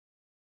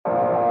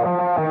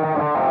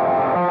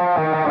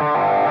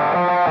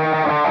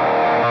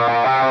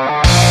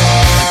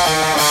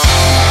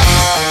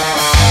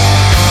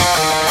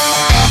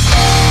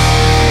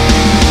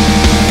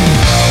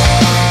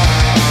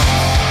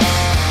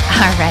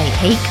right.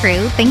 Hey,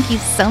 crew. Thank you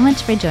so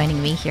much for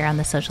joining me here on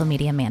the Social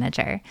Media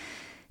Manager.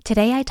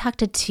 Today, I talked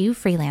to two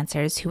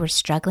freelancers who were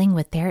struggling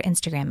with their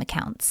Instagram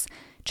accounts,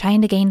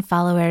 trying to gain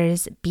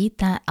followers, beat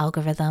that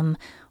algorithm,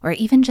 or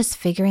even just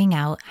figuring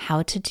out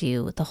how to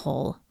do the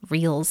whole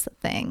Reels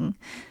thing.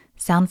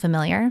 Sound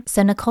familiar?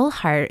 So Nicole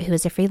Hart, who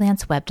is a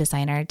freelance web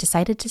designer,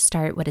 decided to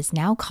start what is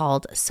now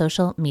called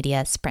Social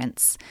Media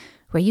Sprints,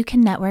 where you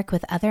can network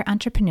with other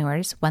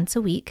entrepreneurs once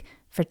a week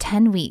for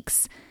 10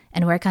 weeks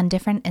and work on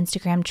different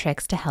Instagram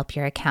tricks to help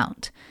your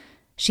account.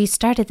 She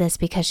started this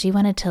because she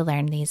wanted to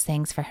learn these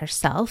things for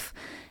herself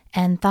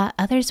and thought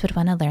others would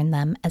want to learn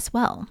them as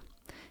well.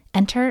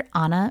 Enter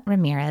Ana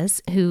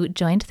Ramirez, who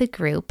joined the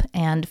group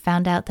and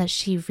found out that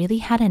she really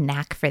had a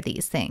knack for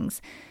these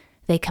things.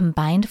 They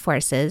combined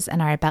forces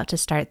and are about to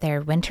start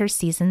their winter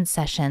season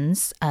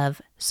sessions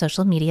of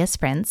social media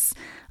sprints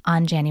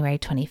on January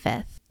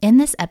 25th. In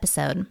this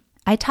episode,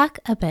 I talk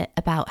a bit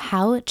about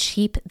how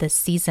cheap this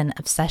season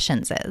of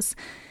sessions is.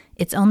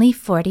 It's only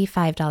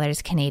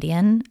 $45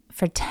 Canadian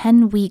for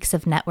 10 weeks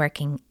of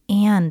networking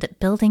and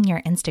building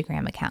your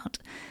Instagram account.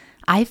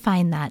 I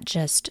find that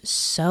just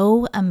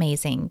so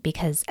amazing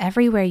because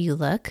everywhere you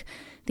look,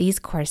 these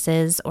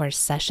courses or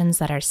sessions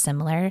that are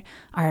similar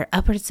are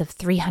upwards of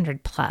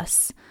 300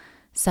 plus.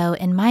 So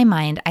in my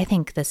mind, I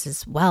think this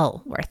is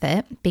well worth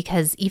it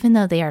because even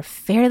though they are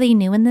fairly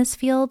new in this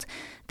field,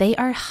 they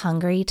are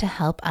hungry to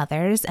help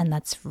others, and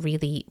that's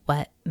really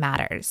what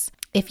matters.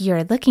 If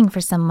you're looking for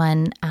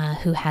someone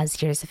who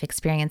has years of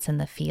experience in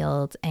the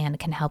field and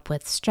can help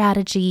with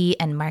strategy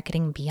and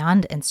marketing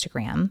beyond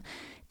Instagram,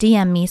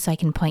 DM me so I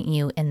can point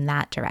you in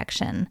that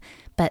direction.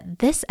 But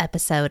this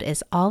episode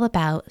is all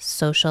about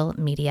social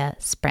media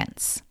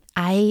sprints.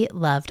 I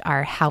loved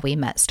our How We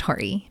Met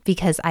story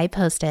because I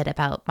posted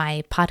about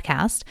my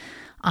podcast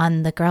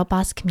on the Girl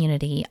Boss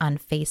community on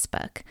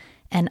Facebook,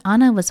 and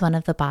Ana was one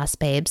of the boss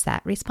babes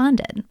that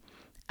responded.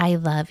 I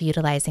love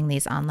utilizing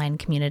these online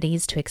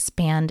communities to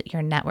expand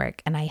your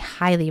network, and I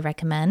highly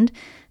recommend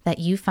that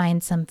you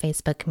find some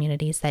Facebook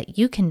communities that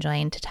you can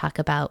join to talk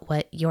about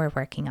what you're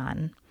working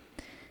on.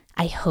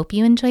 I hope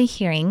you enjoy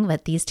hearing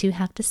what these two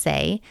have to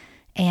say,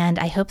 and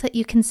I hope that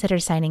you consider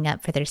signing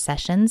up for their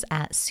sessions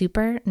at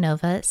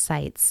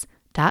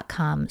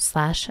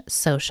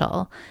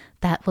supernovasites.com/social.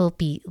 That will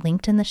be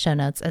linked in the show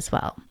notes as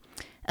well.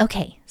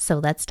 Okay, so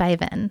let's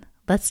dive in.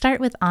 Let's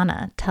start with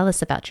Ana. Tell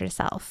us about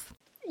yourself.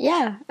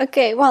 Yeah,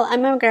 okay. Well,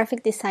 I'm a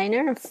graphic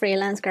designer, a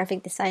freelance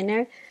graphic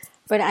designer,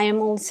 but I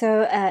am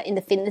also in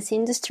the fitness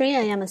industry.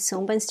 I am a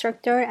Zumba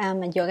instructor,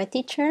 I'm a yoga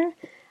teacher,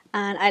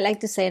 and I like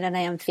to say that I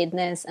am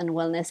fitness and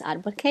wellness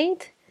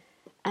advocate.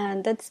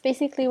 And that's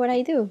basically what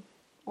I do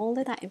all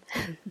the time.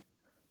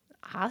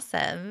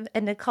 Awesome.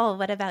 And Nicole,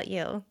 what about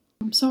you?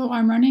 So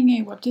I'm running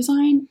a web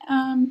design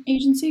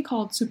agency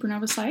called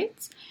Supernova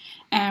Sites,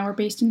 and we're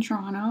based in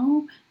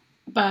Toronto,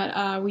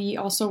 but we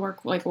also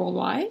work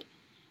worldwide.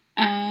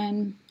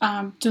 And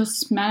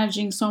just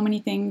managing so many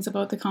things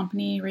about the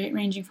company,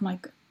 ranging from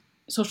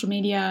social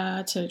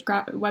media to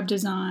web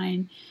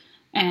design,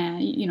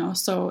 and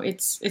so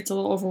it's a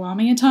little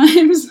overwhelming at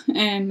times,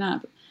 and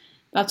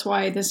that's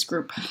why this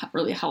group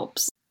really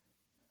helps.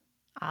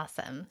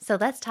 Awesome. So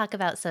let's talk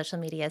about social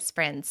media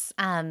sprints.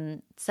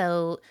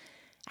 So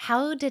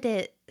how did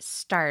it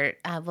start?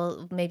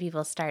 Maybe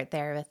we'll start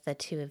there with the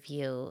two of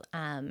you,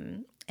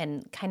 and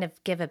kind of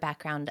give a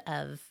background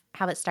of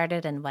how it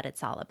started and what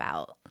it's all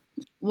about.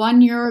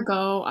 1 year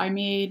ago, I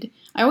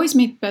always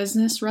make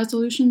business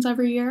resolutions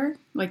every year,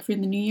 like for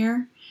the new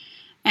year.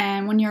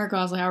 And 1 year ago,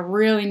 I was like, I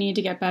really need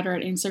to get better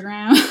at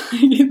Instagram.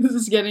 This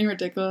is getting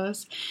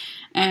ridiculous.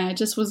 And I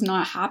just was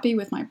not happy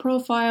with my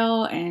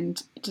profile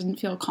and didn't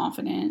feel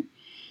confident.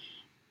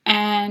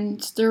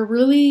 And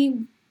I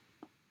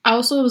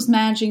also was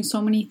managing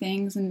so many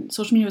things, and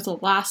social media was the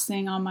last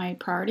thing on my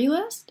priority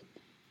list.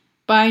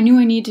 But I knew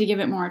I needed to give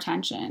it more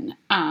attention.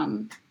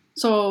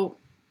 So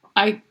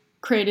I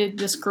created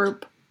this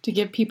group to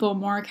give people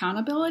more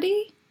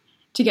accountability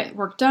to get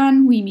work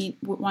done. We meet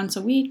once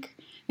a week.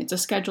 It's a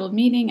scheduled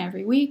meeting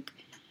every week,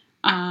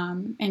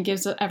 and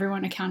gives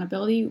everyone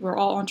accountability. We're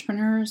all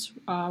entrepreneurs.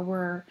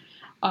 We're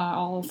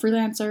all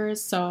freelancers.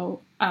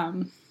 So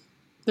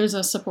there's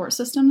a support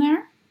system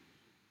there.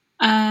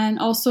 And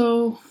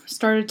also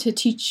started to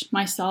teach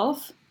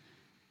myself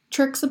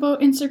tricks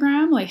about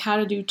Instagram, like how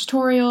to do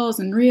tutorials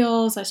and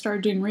reels. I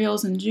started doing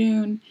reels in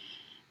June.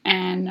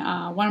 And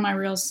one of my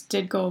reels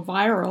did go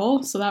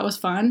viral, so that was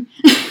fun.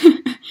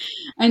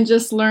 And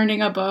just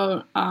learning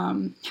about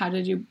how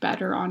to do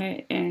better on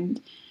it.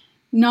 And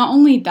not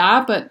only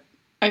that, but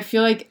I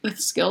feel like the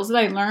skills that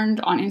I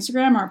learned on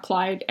Instagram are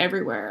applied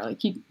everywhere.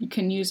 Like you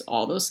can use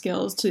all those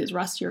skills to the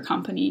rest of your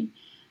company.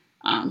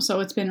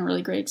 So it's been a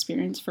really great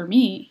experience for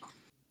me.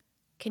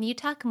 Can you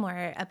talk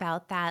more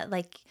about that?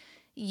 Like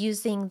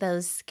using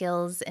those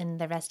skills in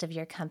the rest of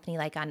your company,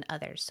 like on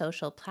other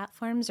social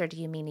platforms, or do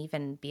you mean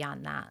even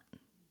beyond that?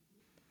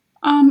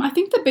 I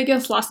think the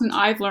biggest lesson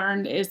I've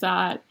learned is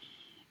that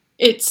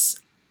it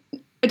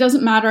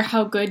doesn't matter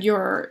how good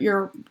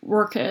your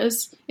work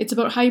is. It's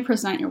about how you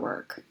present your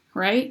work,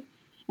 right?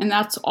 And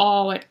that's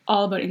all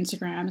about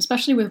Instagram,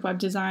 especially with web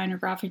design or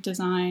graphic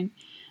design.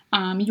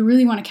 You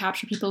really want to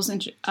capture people's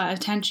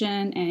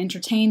attention and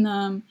entertain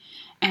them,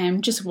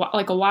 and just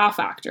like a wow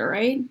factor,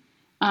 right?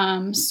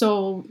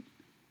 So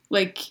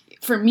like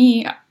for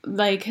me,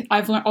 like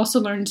I've also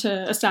learned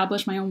to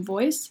establish my own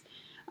voice.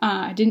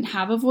 I didn't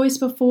have a voice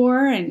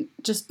before, and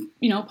just,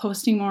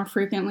 posting more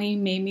frequently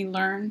made me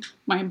learn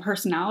my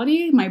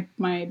personality,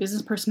 my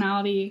business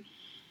personality.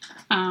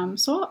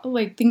 So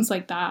like things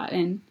like that,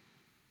 and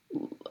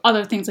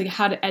other things like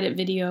how to edit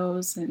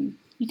videos, and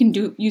you can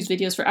use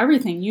videos for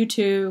everything,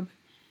 YouTube,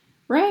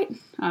 right?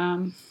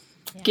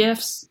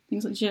 GIFs,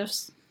 things like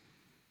GIFs.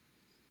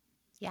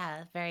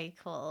 Yeah, very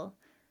cool.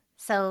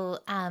 So,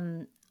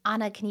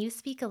 Anna, can you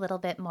speak a little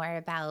bit more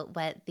about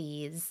what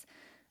these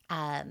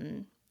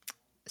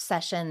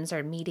sessions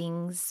or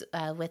meetings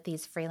with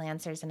these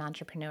freelancers and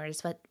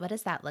entrepreneurs, what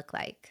does that look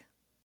like?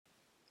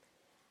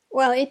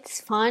 Well, it's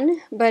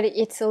fun, but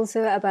it's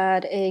also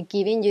about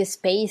giving you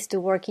space to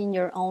work in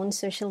your own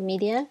social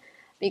media.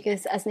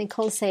 Because as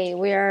Nicole said,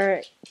 we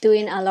are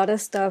doing a lot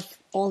of stuff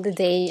all the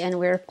day, and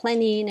we're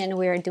planning, and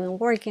we're doing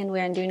work, and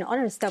we're doing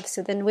other stuff.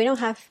 So then we don't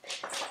have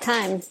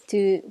time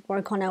to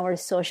work on our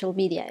social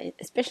media,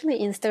 especially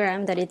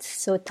Instagram, that it's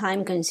so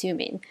time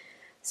consuming.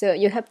 So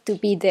you have to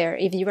be there.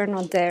 If you are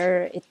not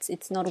there,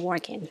 it's not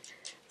working.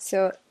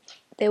 So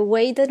the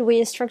way that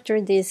we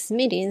structure these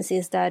meetings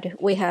is that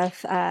we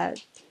have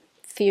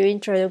few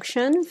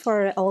introduction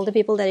for all the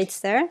people that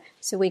it's there,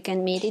 so we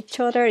can meet each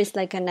other. It's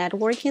like a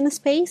networking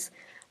space.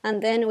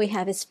 And then we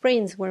have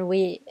sprints where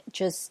we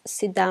just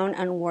sit down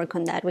and work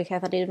on that. We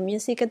have a little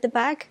music at the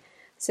back,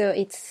 so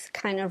it's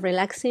kind of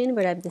relaxing,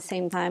 but at the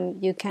same time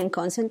you can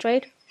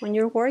concentrate on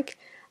your work.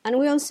 And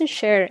we also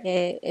share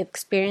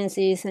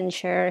experiences and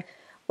share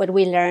what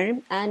we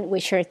learn, and we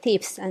share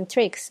tips and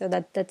tricks. So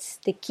that's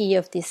the key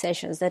of these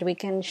sessions, that we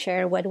can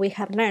share what we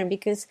have learned,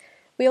 because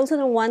we also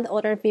don't want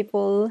other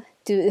people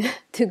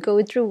to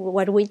go through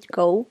what we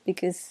go,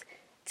 because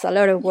it's a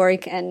lot of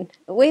work, and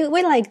we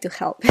like to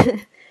help.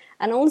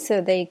 And also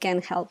they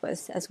can help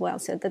us as well.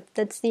 So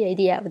that's the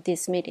idea of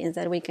these meetings,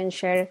 that we can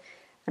share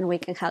and we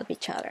can help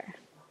each other.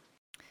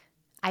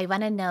 I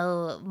want to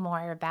know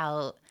more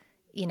about,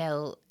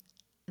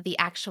 the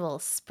actual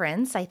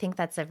sprints. I think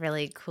that's a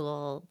really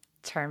cool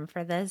term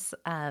for this.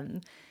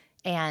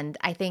 And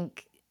I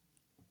think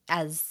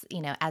as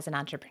an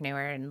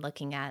entrepreneur and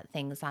looking at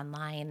things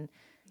online,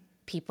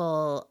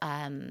 people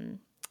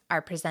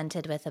are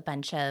presented with a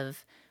bunch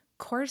of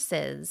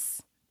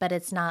courses, but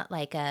it's not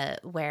like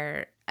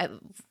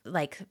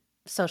like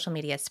social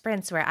media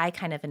sprints, where I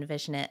kind of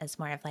envision it as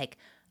more of like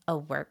a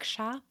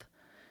workshop,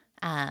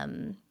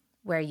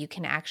 where you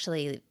can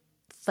actually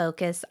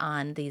focus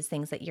on these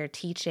things that you're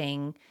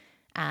teaching,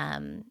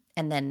 and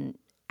then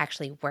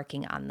actually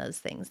working on those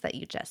things that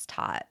you just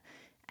taught.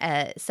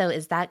 So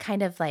is that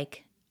kind of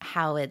like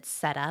how it's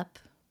set up?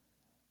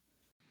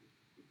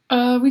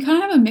 We kind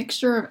of have a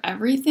mixture of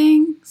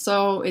everything.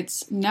 So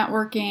it's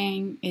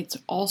networking, it's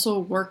also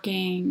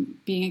working,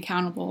 being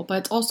accountable, but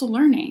it's also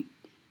learning.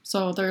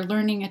 So they're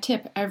learning a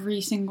tip every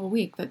single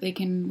week that they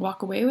can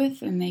walk away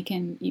with, and they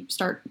can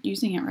start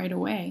using it right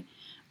away.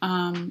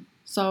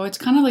 So it's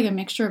kind of like a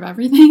mixture of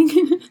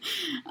everything.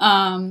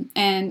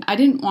 And I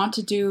didn't want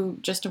to do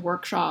just a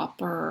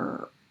workshop,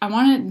 or I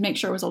wanted to make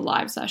sure it was a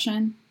live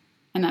session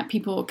and that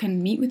people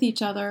can meet with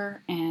each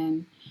other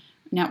and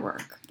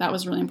network. That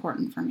was really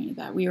important for me,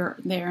 that we were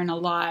there in a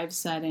live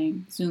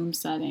setting, Zoom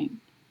setting.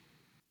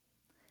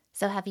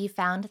 So have you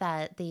found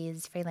that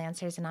these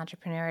freelancers and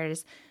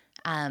entrepreneurs,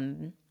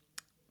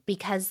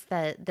 because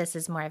this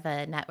is more of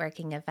a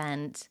networking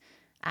event,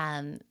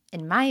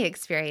 in my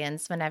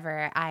experience,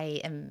 whenever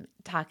I am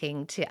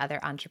talking to other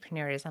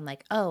entrepreneurs, I'm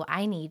like, oh,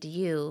 I need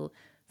you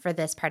for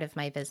this part of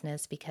my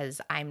business because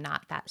I'm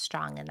not that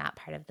strong in that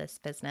part of this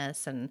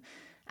business. And,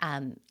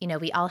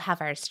 we all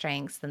have our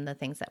strengths and the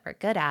things that we're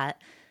good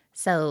at.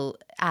 So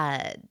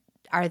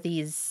are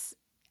these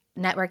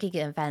networking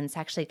events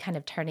actually kind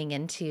of turning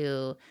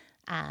into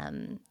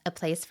a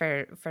place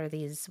for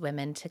these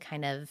women to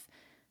kind of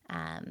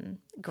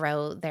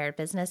grow their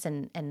business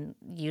and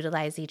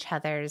utilize each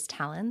other's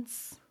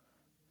talents?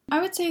 I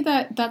would say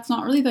that that's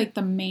not really like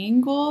the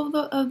main goal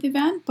of the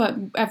event, but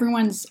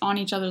everyone's on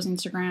each other's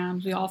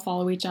Instagrams. We all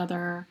follow each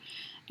other,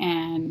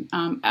 and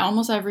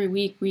almost every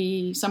week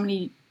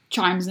somebody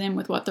chimes in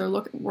with what they're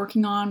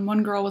working on.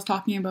 One girl was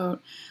talking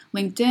about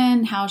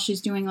LinkedIn, how she's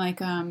doing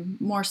like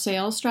more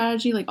sales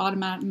strategy, like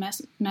automatic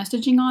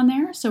messaging on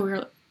there. So we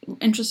were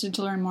interested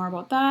to learn more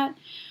about that.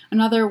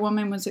 Another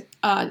woman was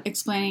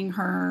explaining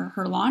her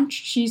launch.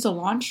 She's a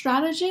launch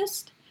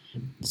strategist.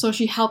 So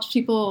she helps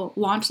people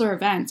launch their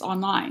events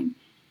online.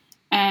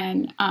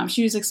 And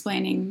she was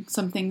explaining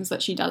some things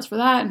that she does for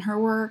that in her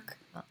work.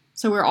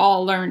 So we're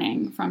all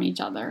learning from each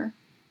other.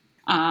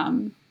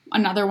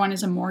 Another one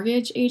is a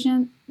mortgage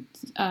agent,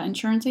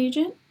 insurance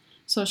agent.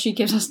 So she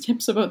gives us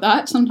tips about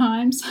that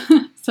sometimes.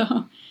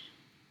 So,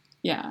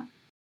 yeah.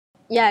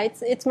 Yeah,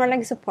 it's more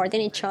like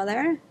supporting each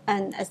other.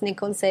 And as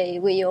Nicole say,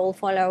 we all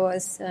follow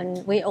us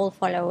and we all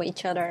follow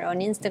each other on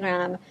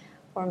Instagram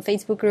or on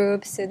Facebook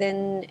groups. So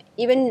then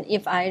even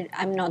if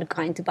I'm not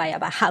going to buy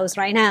a house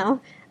right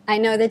now, I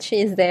know that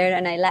she is there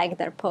and I like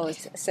their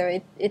posts. So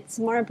it's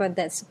more about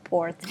that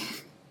support.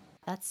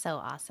 That's so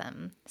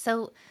awesome.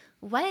 So,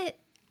 what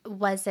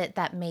was it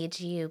that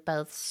made you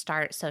both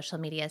start social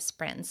media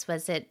sprints?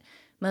 Was it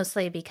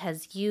mostly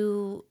because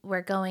you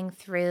were going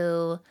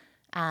through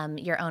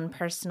your own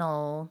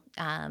personal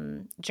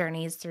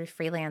journeys through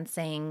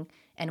freelancing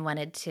and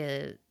wanted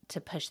to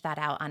push that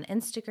out on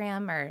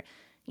Instagram, or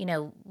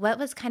what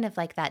was kind of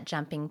like that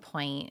jumping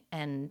point,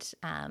 and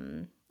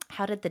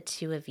how did the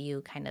two of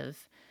you kind of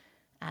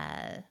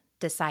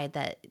decide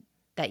that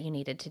you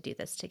needed to do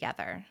this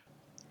together?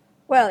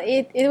 Well,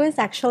 it was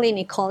actually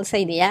Nicole's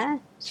idea.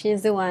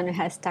 She's the one who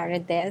has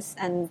started this,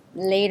 and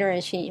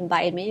later she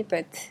invited me,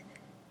 but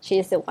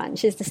she's the one,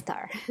 she's the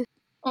star.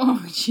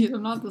 Oh, geez,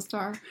 I'm not the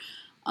star.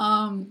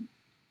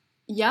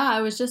 Yeah,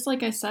 it was just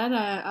like I said,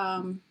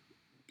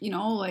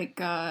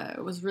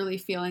 was really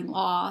feeling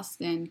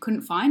lost and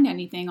couldn't find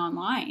anything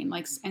online,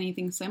 like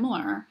anything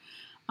similar.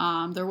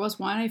 There was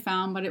one I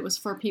found, but it was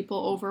for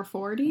people over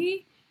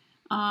 40.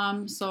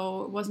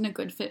 So it wasn't a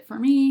good fit for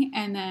me.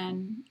 And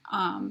then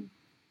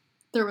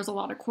there was a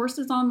lot of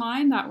courses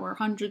online that were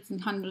hundreds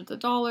and hundreds of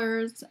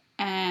dollars.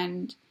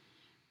 And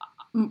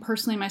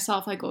personally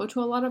myself, I go to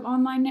a lot of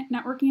online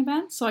networking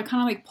events. So I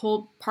kind of like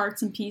pulled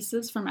parts and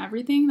pieces from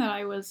everything that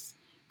I was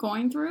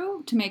going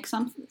through to make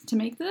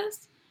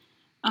this.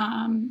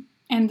 And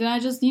then I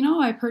just,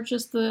 I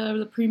purchased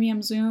the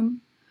premium Zoom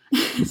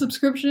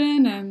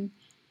subscription and,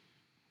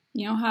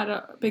 had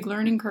a big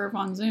learning curve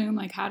on Zoom,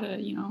 like how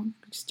to,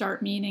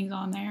 start meetings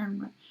on there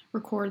and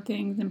record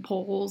things and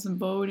polls and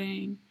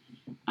voting.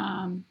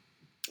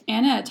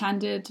 Anna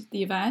attended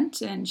the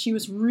event and she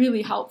was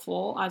really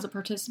helpful as a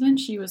participant.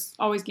 She was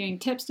always giving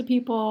tips to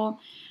people,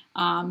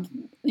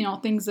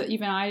 things that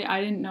even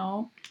I didn't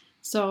know.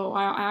 So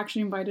I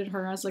actually invited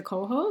her as a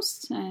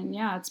co-host, and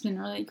yeah, it's been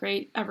really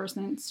great ever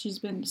since. She's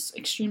been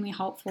extremely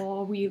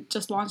helpful. We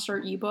just launched our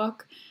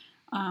ebook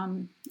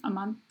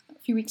a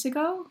few weeks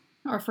ago,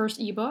 our first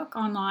ebook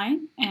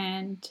online,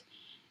 and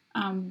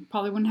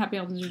probably wouldn't have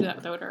been able to do that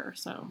without her.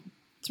 So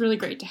it's really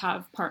great to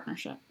have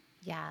partnership.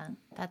 Yeah,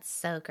 that's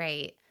so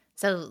great.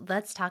 So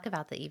let's talk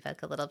about the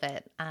ebook a little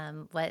bit.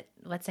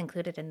 What's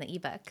included in the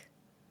ebook?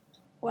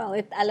 Well,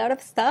 it's a lot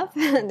of stuff.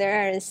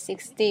 There are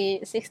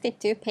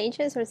 62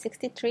 pages or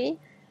 63,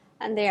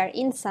 and there are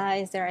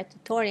insights, there are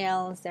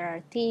tutorials, there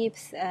are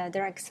tips,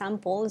 there are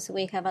examples.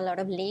 We have a lot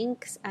of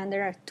links, and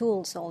there are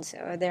tools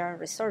also. There are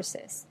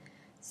resources.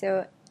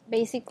 So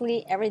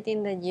basically,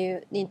 everything that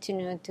you need to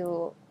know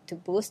to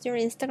boost your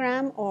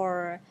Instagram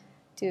or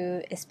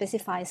to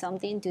specify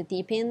something, to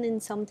deepen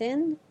in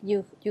something,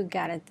 you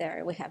got it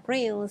there. We have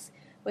reels,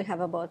 we have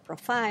about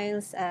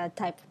profiles,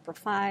 type of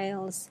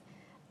profiles,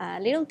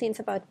 little things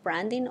about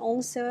branding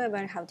also,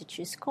 about how to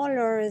choose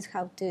colors,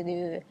 how to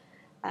do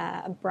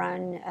a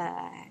brand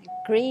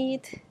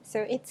grid.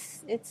 So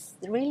it's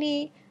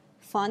really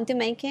fun to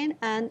make it,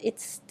 and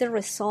it's the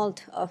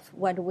result of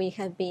what we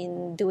have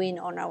been doing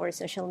on our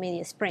social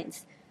media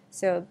sprints.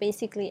 So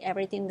basically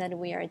everything that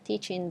we are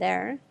teaching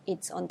there,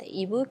 it's on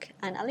the ebook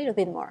and a little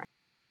bit more.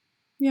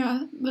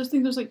 Yeah, there's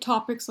like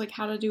topics like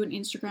how to do an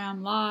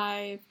Instagram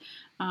live.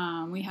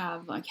 We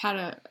have like how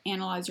to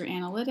analyze your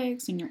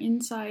analytics and your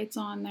insights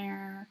on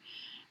there.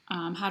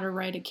 How to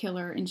write a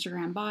killer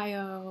Instagram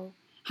bio.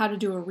 How to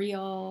do a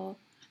reel.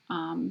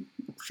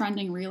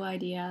 Trending reel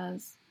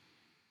ideas.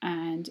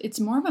 And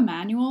it's more of a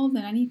manual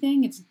than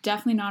anything. It's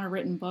definitely not a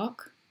written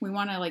book. We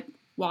want to like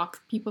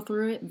walk people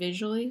through it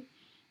visually.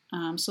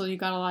 So you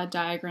got a lot of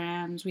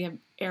diagrams. We have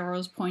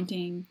arrows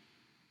pointing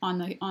on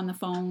the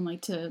phone,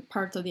 like to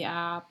parts of the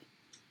app.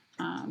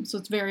 So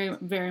it's very,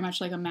 very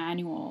much like a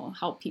manual,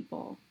 help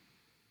people.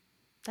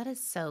 That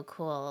is so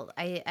cool.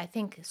 I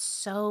think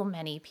so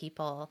many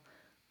people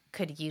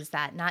could use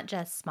that, not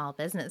just small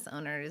business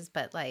owners,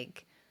 but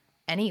like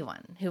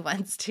anyone who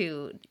wants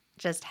to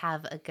just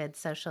have a good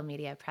social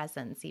media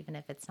presence, even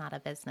if it's not a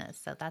business.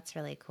 So that's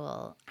really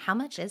cool. How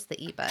much is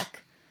the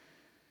ebook?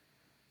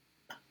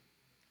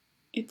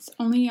 It's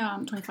only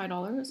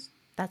 $25.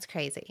 That's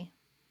crazy.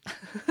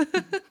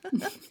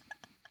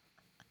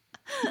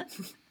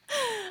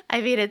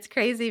 I mean, it's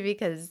crazy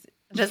because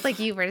just like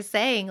you were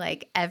saying,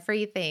 like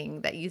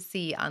everything that you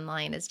see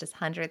online is just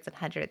hundreds and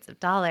hundreds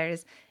of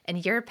dollars,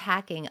 and you're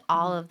packing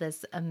all of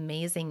this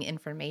amazing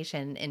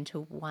information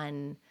into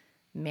one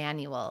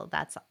manual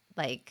that's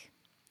like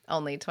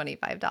only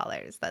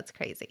 $25. That's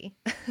crazy.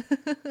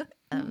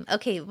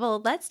 Okay,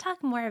 well, let's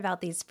talk more about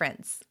these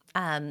sprints.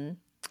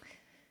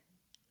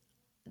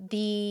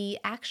 The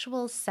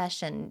actual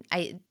session,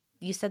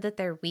 you said that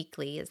they're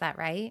weekly, is that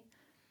right?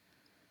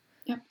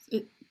 Yep.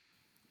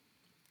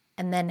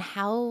 And then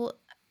how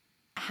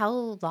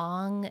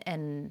long,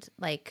 and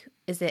like,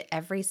 is it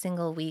every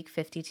single week,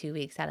 52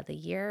 weeks out of the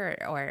year,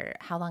 or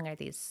how long are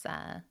these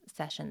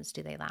sessions?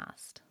 Do they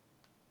last?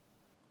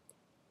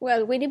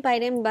 Well, we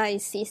divide them by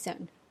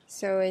season.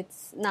 So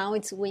it's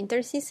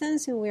winter season,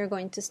 so we're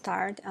going to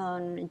start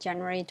on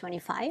January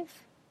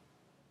 25.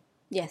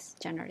 Yes,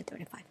 January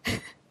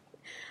 25.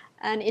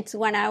 And it's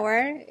 1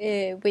 hour.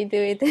 We do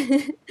it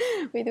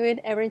we do it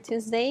every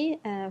Tuesday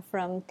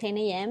from 10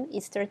 a.m.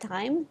 Eastern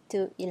time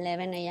to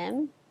 11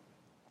 a.m.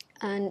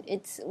 And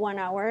it's 1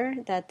 hour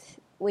that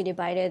we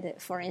divided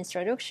for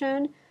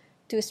introduction,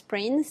 2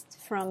 sprints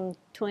from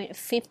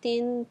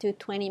 15 to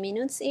 20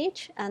 minutes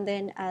each, and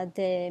then at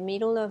the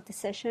middle of the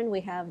session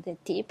we have the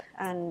tip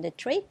and the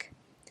trick,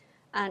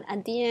 and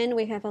at the end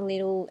we have a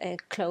little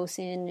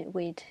closing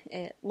with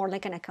more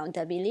like an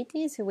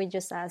accountability. So we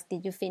just ask,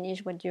 did you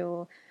finish what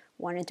you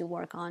wanted to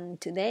work on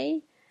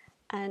today?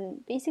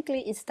 And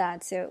basically it's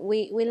that. So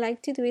we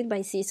like to do it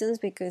by seasons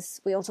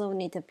because we also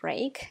need a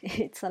break.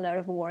 It's a lot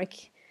of work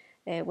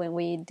when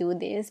we do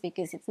this,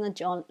 because it's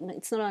not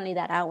only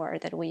that hour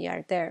that we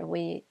are there.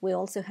 We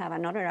also have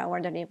another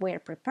hour that we are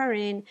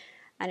preparing,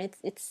 and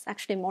it's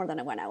actually more than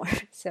a 1 hour.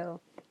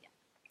 So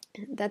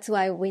that's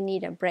why we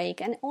need a break,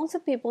 and also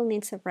people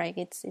needs a break.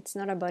 It's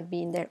not about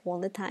being there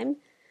all the time.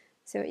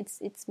 So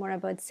it's more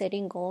about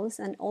setting goals,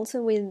 and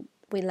also we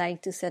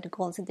like to set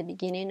goals at the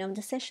beginning of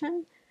the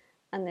session,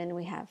 and then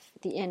we have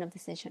the end of the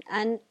session.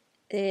 And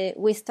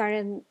we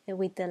started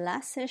with the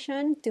last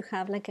session to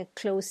have like a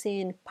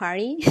closing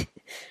party,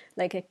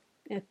 like a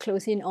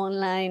closing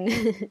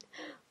online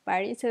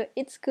party. So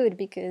it's good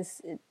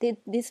because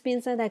this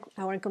means that like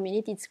our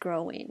community is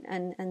growing,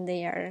 and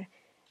they are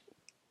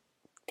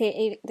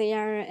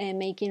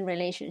making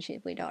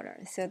relationship with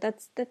others. So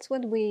that's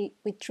what we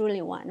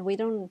truly want. We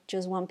don't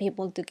just want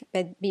people to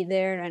be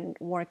there and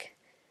work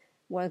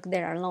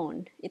there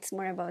alone. It's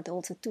more about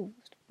also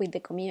with the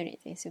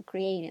community, so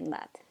creating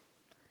that.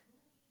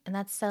 And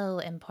that's so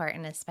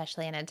important,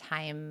 especially in a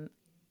time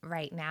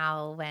right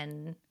now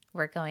when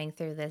we're going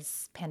through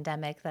this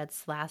pandemic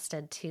that's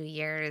lasted 2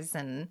 years,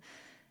 and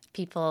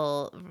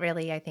people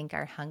really, I think,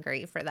 are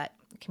hungry for that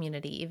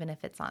community, even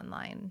if it's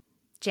online.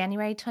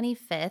 January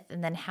 25th,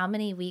 and then how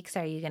many weeks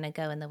are you going to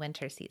go in the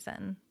winter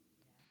season?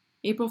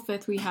 April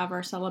 5th, we have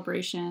our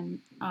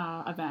celebration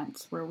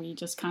event where we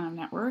just kind of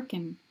network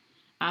and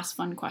ask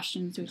fun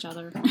questions to each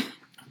other.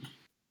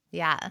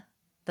 Yeah,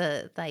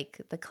 the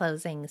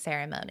closing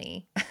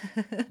ceremony.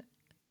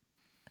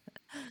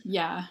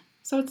 Yeah,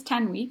 so it's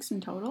 10 weeks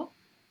in total.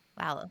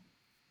 Wow.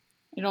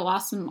 It'll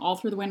last them all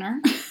through the winter.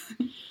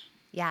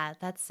 Yeah,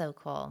 that's so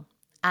cool.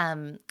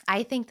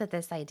 I think that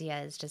this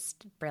idea is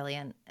just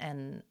brilliant.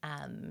 And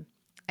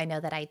I know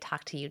that I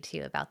talked to you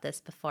too about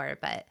this before,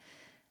 but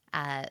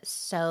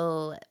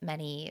so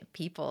many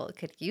people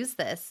could use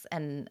this.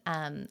 And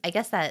I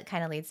guess that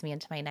kind of leads me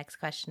into my next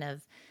question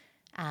of,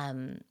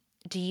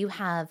 do you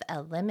have a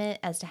limit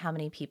as to how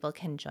many people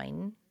can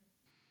join?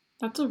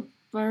 That's a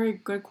very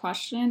good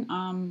question.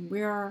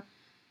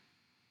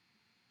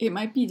 It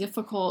might be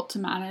difficult to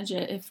manage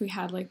it if we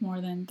had like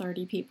more than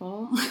 30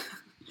 people.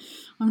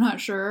 I'm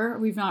not sure.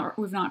 We've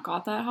not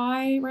got that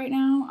high right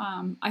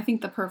now. I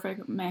think the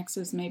perfect mix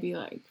is maybe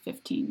like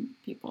 15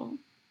 people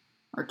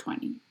or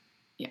 20.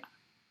 Yeah.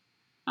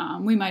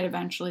 We might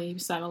eventually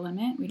set a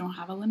limit. We don't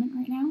have a limit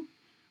right now,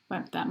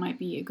 but that might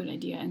be a good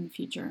idea in the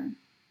future,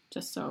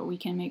 just so we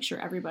can make sure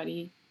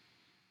everybody,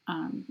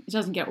 it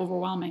doesn't get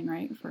overwhelming,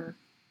 right?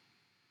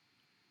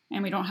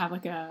 And we don't have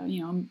like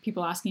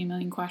people asking a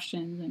million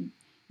questions and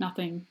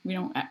nothing. We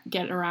don't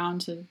get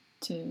around to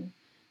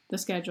the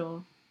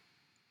schedule.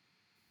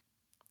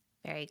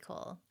 Very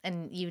cool.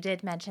 And you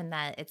did mention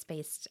that it's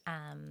based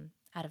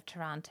out of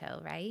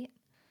Toronto, right?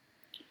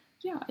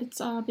 Yeah, it's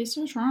based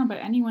in Toronto,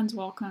 but anyone's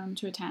welcome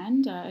to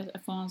attend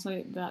as long as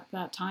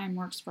that time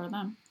works for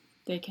them.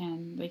 They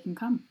can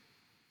come,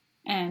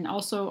 and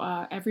also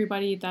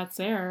everybody that's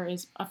there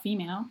is a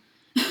female.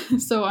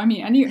 So I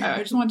mean, I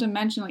just want to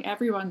mention like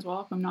everyone's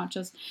welcome, not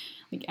just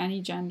like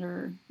any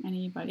gender,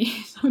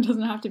 anybody. So it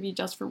doesn't have to be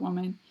just for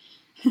women.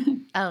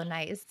 Oh,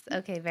 nice.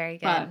 Okay, very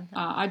good. But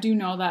I do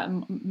know that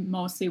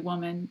mostly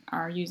women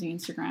are using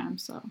Instagram.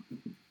 So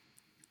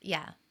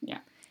yeah.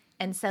 Yeah.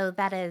 And so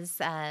that is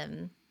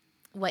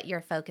what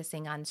you're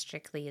focusing on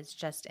strictly is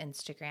just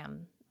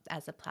Instagram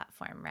as a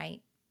platform,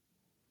 right?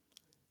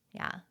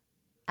 Yeah.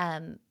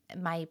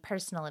 My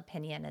personal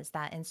opinion is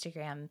that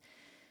Instagram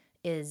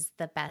is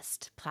the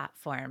best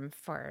platform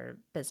for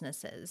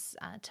businesses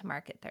to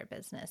market their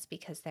business,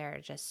 because there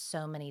are just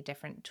so many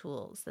different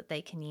tools that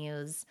they can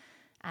use.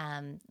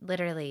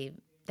 Literally,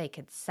 they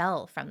could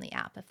sell from the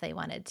app if they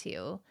wanted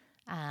to,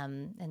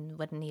 and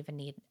wouldn't even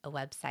need a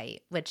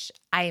website, which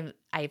I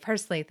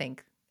personally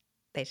think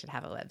they should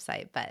have a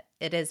website, but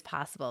it is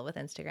possible with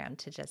Instagram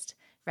to just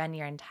run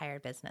your entire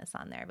business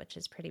on there, which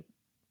is pretty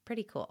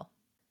cool.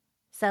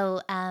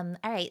 So, all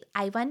right,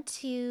 I want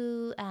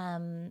to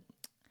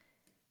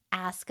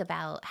ask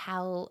about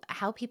how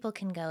people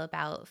can go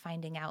about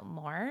finding out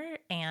more,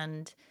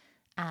 and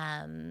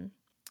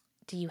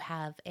do you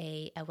have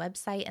a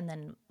website, and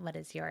then what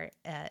is your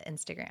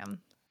Instagram?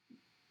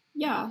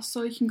 Yeah,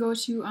 so you can go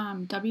to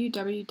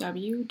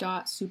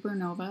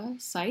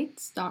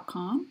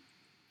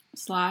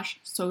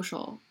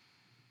www.supernovasites.com/social.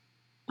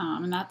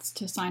 and that's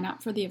to sign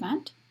up for the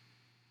event.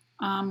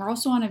 We're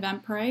also on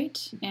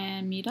Eventbrite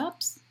and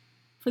meetups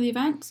for the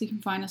event, so you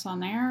can find us on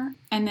there.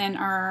 And then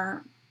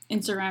our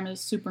Instagram is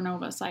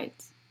Supernova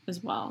Sites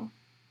as well.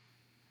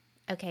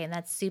 Okay, and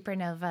that's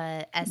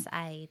Supernova,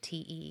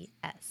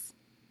 SITES.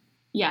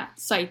 Yeah,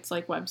 sites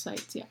like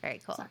websites. Yeah,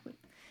 very cool. Exactly.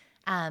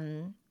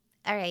 All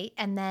right,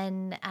 and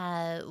then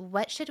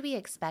what should we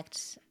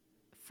expect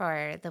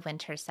for the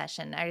winter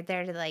session? Are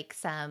there like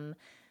some?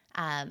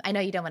 I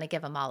know you don't want to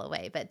give them all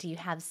away, but do you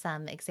have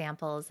some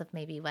examples of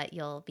maybe what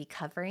you'll be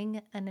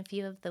covering in a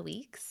few of the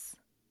weeks?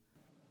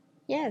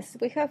 Yes,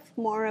 we have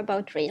more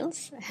about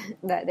Reels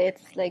that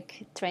it's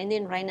like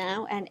trending right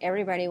now and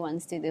everybody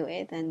wants to do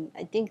it. And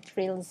I think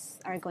Reels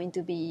are going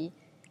to be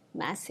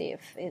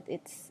massive.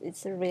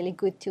 It's a really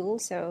good tool.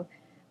 So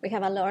we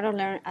have a lot to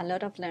learn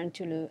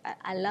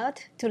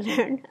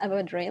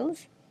about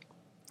Reels.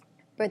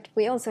 But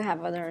we also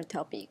have other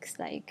topics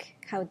like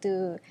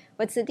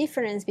what's the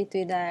difference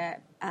between a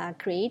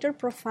creator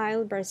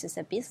profile versus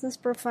a business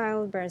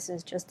profile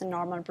versus just a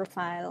normal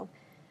profile.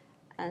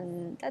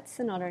 And that's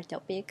another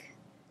topic.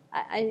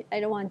 I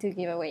don't want to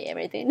give away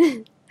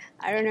everything.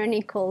 I don't know,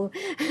 Nicole,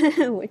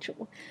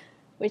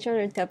 which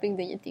other topic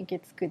do you think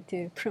it's good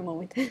to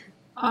promote?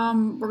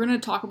 We're going to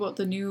talk about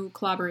the new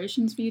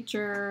collaborations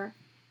feature,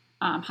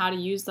 how to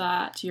use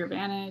that to your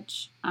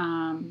advantage.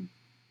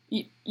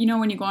 You know,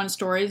 when you go on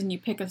stories and you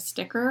pick a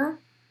sticker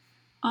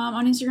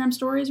on Instagram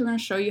stories, we're going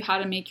to show you how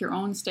to make your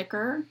own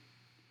sticker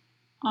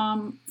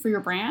for your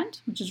brand,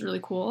 which is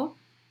really cool.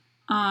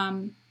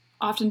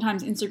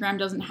 Oftentimes Instagram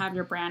doesn't have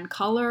your brand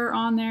color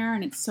on there,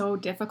 and it's so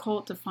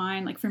difficult to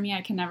find. Like for me,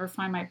 I can never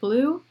find my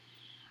blue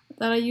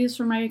that I use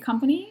for my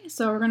company.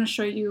 So we're going to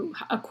show you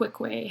a quick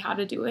way how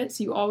to do it.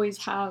 So you always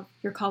have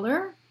your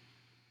color,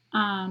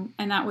 and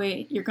that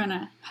way you're going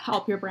to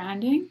help your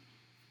branding.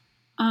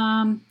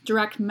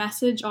 Direct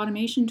message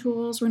automation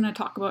tools. We're going to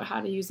talk about how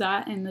to use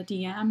that in the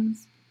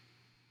DMs.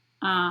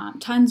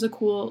 Tons of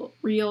cool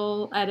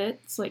reel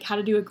edits, like how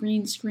to do a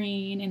green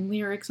screen and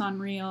lyrics on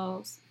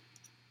reels,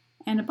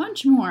 and a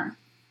bunch more.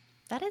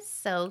 That is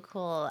so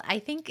cool. I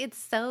think it's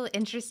so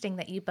interesting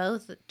that you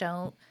both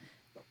don't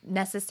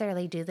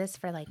necessarily do this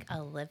for like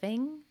a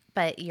living,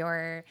 but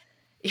you're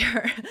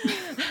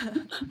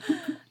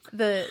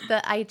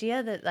the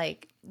idea that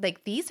like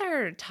these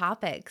are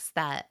topics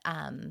that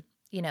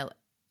you know,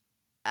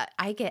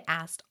 I get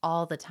asked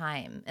all the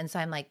time, and so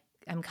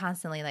I'm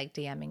constantly like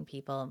DMing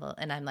people,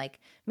 and I'm like,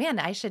 man,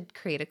 I should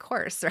create a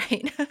course,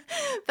 right?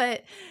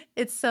 But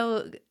it's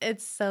so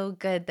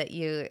good that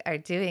you are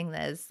doing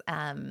this.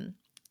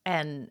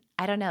 And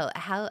I don't know,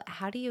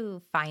 how do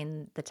you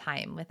find the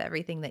time with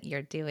everything that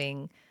you're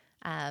doing?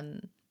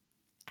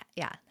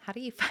 Yeah, how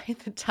do you find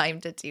the time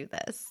to do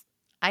this?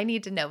 I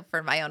need to know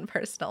for my own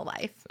personal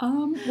life.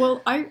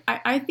 Well,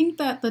 I think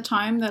that the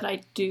time that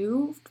I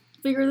do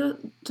figure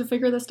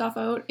this stuff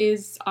out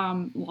is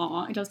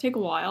long. It does take a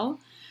while.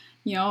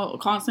 You know,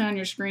 constantly on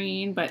your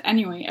screen. But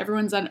anyway,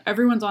 everyone's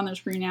on their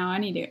screen now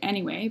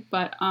anyway.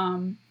 But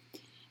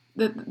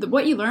the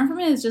what you learn from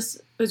it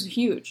is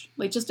huge.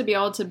 Like just to be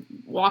able to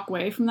walk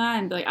away from that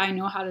and be like, I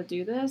know how to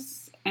do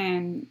this,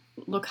 and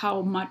look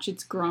how much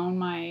it's grown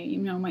my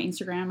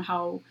Instagram.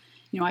 How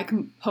I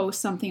can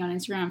post something on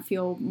Instagram,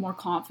 feel more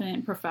confident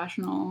and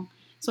professional.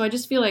 So I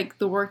just feel like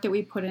the work that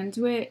we put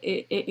into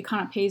it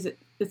kind of pays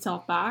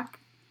itself back.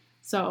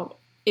 So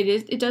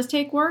it does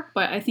take work,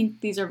 but I think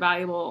these are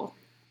valuable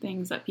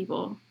things that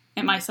people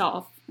and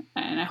myself,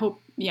 and I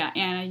hope,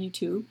 Anna, you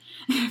too,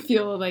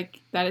 feel like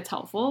that it's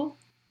helpful.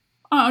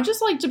 I don't know,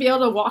 just like to be able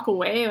to walk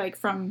away like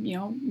from,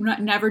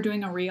 never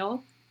doing a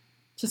reel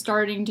to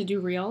starting to do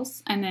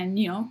reels. And then,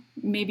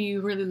 maybe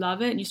you really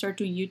love it and you start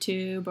doing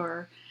YouTube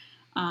or,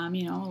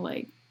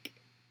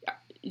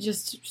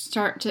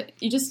 you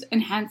just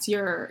enhance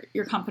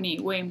your company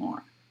way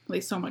more,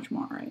 like so much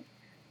more, right?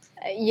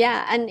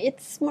 Yeah, and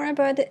it's more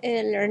about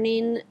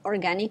learning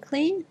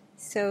organically.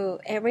 So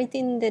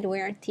everything that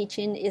we are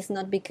teaching is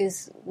not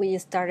because we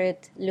started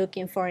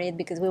looking for it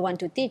because we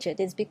want to teach it.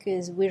 It's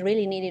because we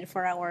really need it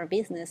for our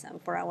business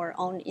and for our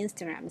own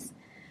Instagrams.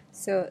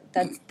 So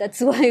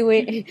that's why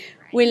we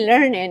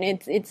learn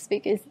it. It's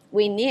because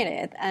we need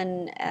it.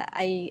 And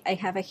I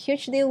have a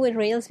huge deal with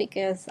Reels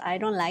because I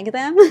don't like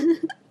them.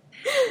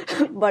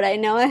 But I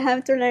know I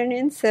have to learn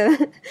it, so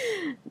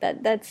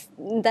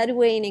that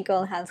way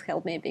Nicole has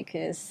helped me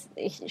because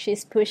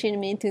she's pushing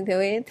me to do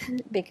it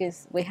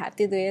because we have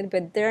to do it.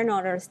 But there are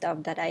other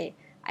stuff that I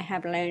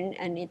have learned,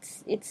 and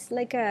it's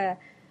like a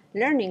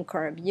learning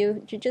curve.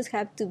 You just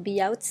have to be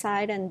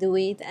outside and do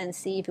it and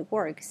see if it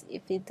works.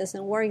 If it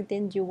doesn't work,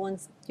 then you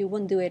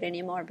won't do it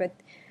anymore. But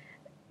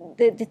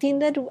the thing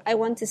that I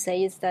want to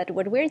say is that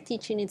what we're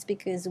teaching is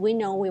because we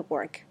know we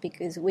work,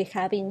 because we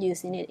have been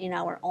using it in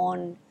our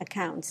own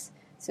accounts.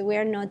 So we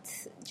are not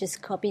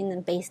just copying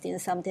and pasting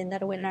something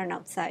that we learn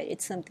outside.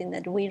 It's something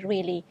that we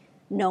really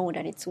know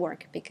that it's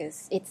work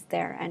because it's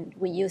there and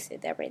we use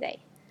it every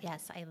day.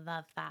 Yes, I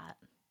love that.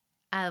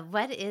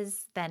 What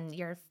is then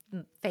your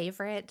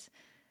favorite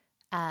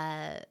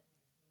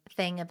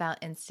thing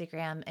about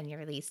Instagram and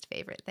your least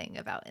favorite thing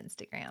about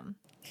Instagram?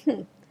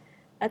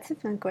 That's a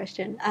fun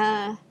question.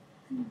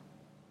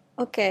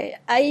 Okay,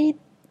 I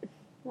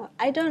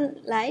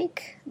don't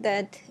like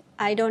that.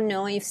 I don't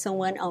know if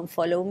someone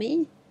unfollow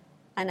me,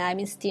 and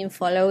I'm still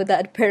follow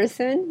that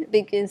person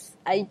because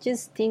I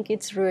just think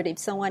it's rude if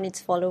someone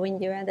is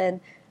following you and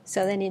then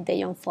suddenly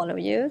they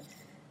unfollow you.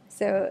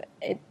 So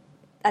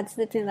that's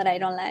the thing that I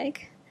don't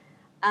like.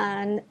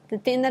 And the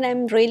thing that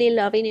I'm really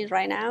loving it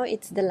right now,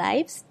 it's the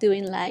lives,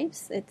 doing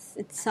lives. It's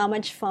so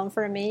much fun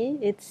for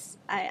me.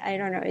 I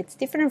don't know, it's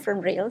different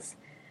from reels.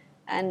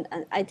 And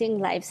I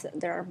think lives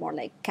they are more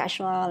like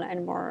casual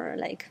and more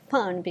like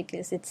fun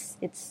because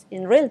it's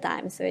in real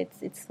time. So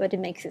it's what it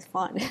makes it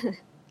fun.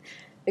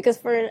 Because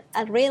for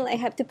a reel I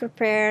have to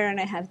prepare and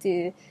I have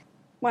to,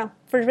 well,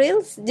 for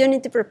reels you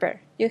need to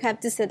prepare. You have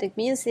to set the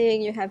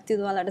music, you have to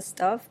do a lot of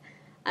stuff.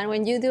 And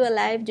when you do a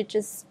live, you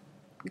just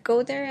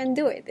go there and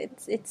do it.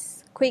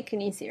 It's quick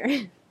and easier.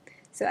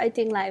 So I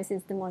think lives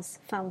is the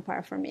most fun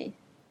part for me.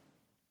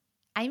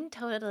 I'm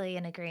totally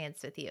in agreement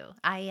with you.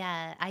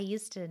 I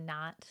used to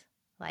not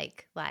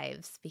like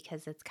lives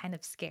because it's kind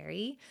of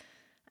scary.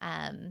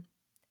 Um,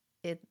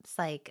 it's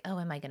like, oh,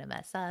 am I going to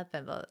mess up?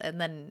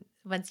 And then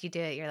once you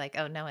do it, you're like,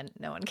 oh, no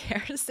one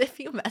cares if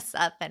you mess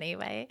up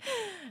anyway.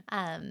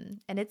 And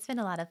it's been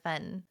a lot of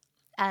fun.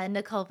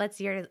 Nicole,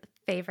 what's your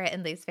favorite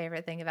and least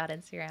favorite thing about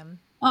Instagram?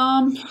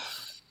 Um,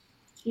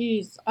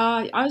 Geez,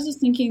 I was just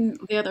thinking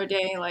the other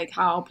day, like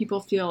how people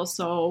feel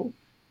so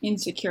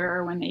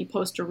insecure when they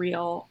post a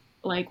reel,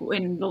 like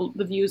when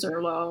the views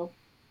are low.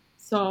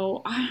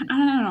 So I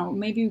don't know,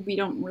 maybe we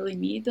don't really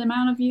need the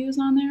amount of views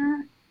on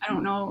there. I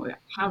don't know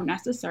how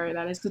necessary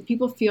that is because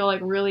people feel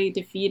like really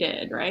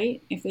defeated, right?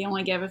 If they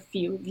only get a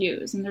few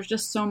views, and there's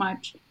just so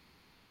much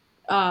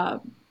uh,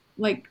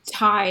 like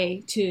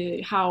tie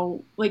to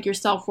how like your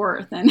self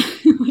worth and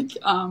like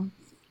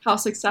how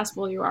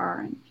successful you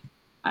are and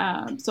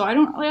so I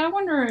don't. Like, I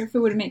wonder if it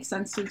would make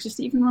sense to just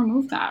even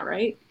remove that,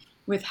 right?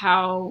 With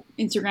how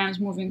Instagram is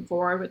moving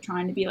forward, with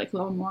trying to be like a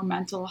little more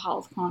mental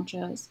health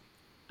conscious,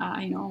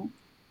 you know,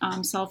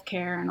 self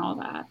care and all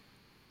that.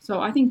 So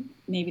I think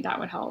maybe that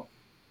would help.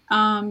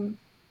 Um,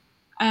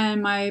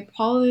 and my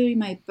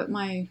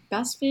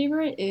best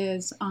favorite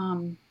is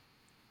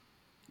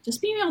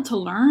just being able to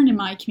learn in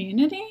my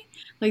community.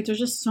 Like there's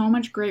just so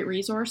much great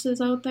resources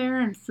out there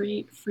and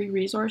free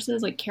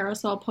resources like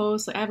carousel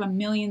posts. Like I have a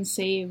million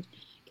saved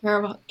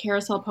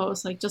carousel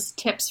posts, like just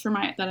tips for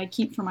my that I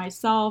keep for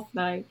myself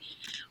that I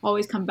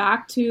always come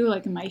back to,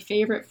 like in my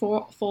favorite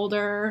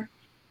folder.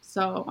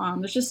 So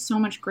there's just so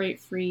much great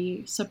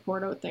free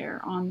support out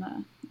there on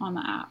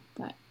the app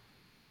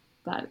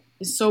that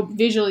is so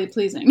visually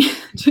pleasing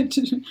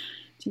to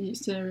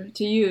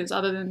use,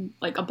 other than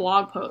like a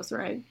blog post,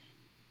 right?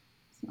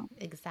 So.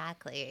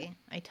 Exactly.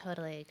 I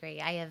totally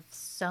agree. I have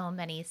so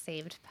many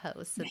saved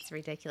posts. It's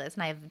ridiculous.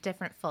 And I have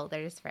different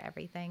folders for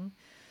everything.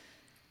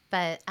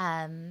 But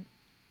on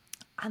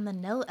the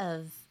note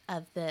of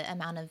the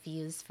amount of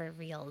views for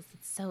reels,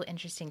 it's so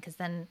interesting because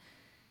then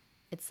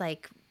it's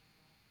like,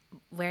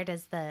 where do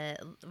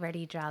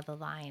you draw the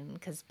line?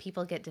 Because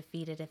people get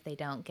defeated if they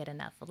don't get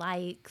enough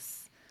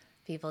likes.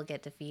 People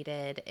get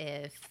defeated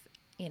if,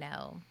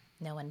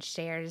 no one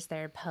shares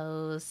their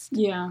post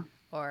Yeah.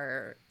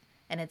 or,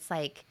 and it's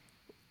like,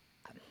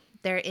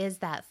 there is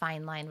that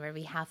fine line where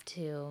we have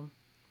to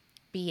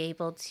be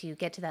able to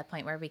get to that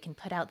point where we can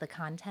put out the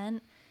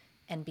content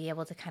and be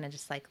able to kind of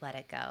just like let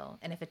it go.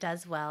 And if it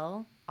does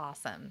well,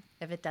 awesome.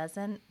 If it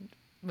doesn't,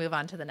 move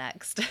on to the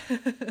next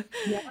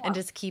Yeah. and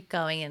just keep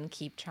going and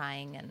keep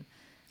trying. And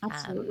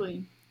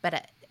Absolutely.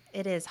 but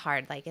it is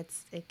hard. Like it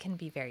can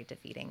be very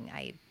defeating.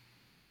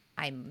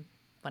 I'm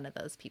one of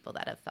those people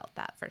that have felt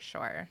that for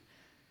sure.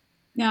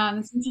 Yeah, and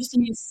it's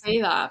interesting you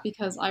say that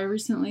because I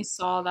recently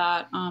saw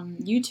that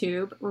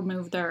YouTube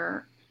removed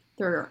their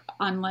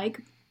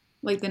unlike,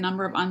 like the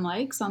number of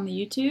unlikes on the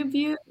YouTube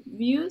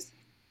views.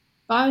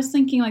 But I was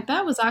thinking like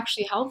that was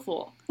actually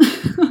helpful.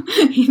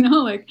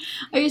 Like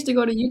I used to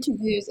go to YouTube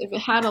views if it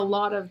had a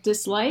lot of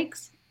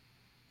dislikes,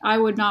 I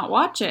would not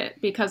watch it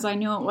because I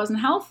knew it wasn't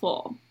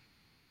helpful.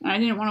 And I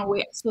didn't want to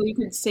wait so you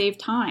could save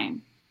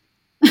time.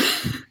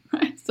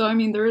 Right? So I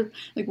mean there's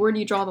like where do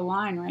you draw the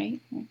line, right?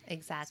 So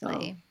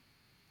Exactly.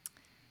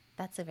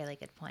 That's a really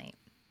good point.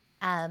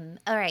 All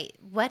right.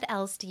 What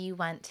else do you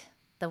want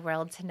the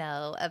world to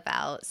know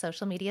about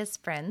social media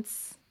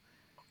sprints?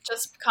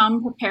 just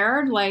come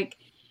prepared, like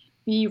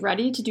be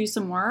ready to do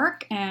some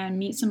work and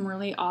meet some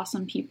really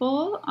awesome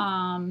people,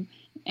 and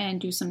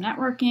do some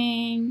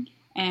networking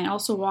and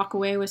also walk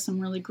away with some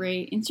really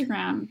great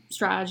Instagram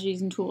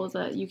strategies and tools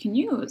that you can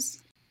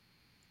use.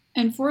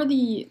 And for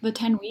the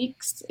 10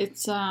 weeks,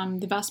 it's the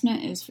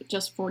investment is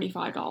just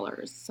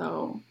 $45.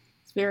 So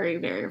it's very,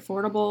 very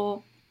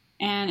affordable.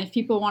 And if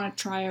people want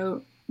to try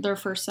out their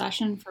first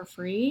session for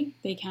free,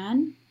 they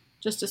can,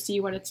 just to see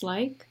what it's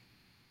like.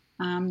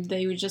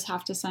 They would just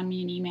have to send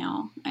me an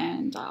email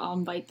and I'll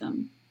invite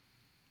them.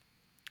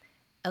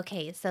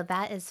 Okay, so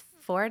that is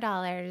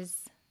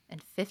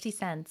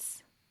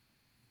 $4.50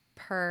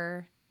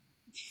 per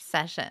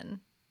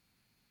session.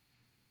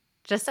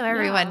 Just so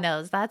everyone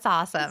knows. That's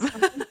awesome.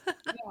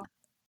 Yeah.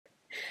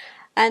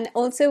 And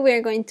also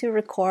we're going to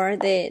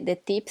record the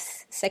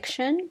tips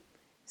section.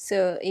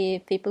 So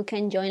if people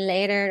can join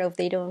later, or if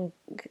they don't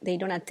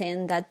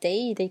attend that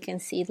day, they can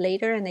see it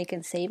later and they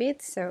can save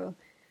it. So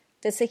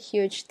that's a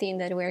huge thing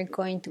that we're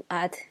going to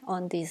add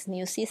on this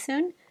new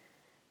season.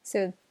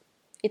 So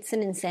it's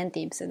an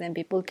incentive, so then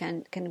people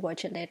can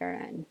watch it later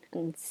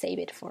and save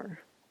it for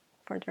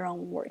their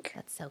own work.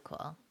 That's so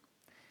cool.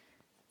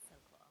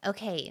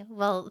 Okay,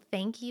 well,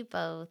 thank you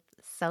both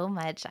so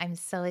much. I'm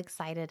so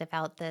excited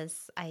about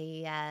this.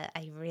 I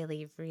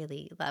really,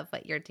 really love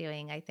what you're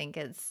doing. I think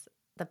it's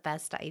the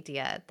best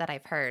idea that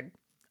I've heard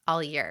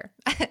all year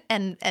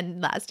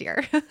and last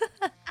year.